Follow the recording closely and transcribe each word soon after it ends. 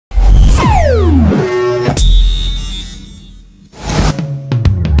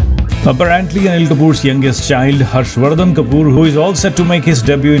Apparently, Anil Kapoor's youngest child, Harshvardhan Kapoor, who is all set to make his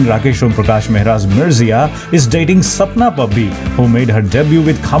debut in Rakesh Om Prakash Mehra's Mirzia, is dating Sapna Pabbi, who made her debut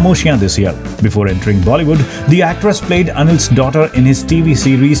with Khamoshiyan this year. Before entering Bollywood, the actress played Anil's daughter in his TV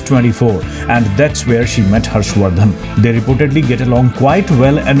series 24, and that's where she met Harshwardhan. They reportedly get along quite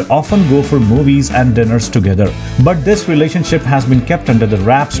well and often go for movies and dinners together. But this relationship has been kept under the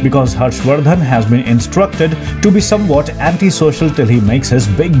wraps because Harshvardhan has been instructed to be somewhat antisocial till he makes his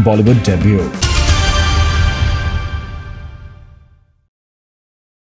big Bollywood debut.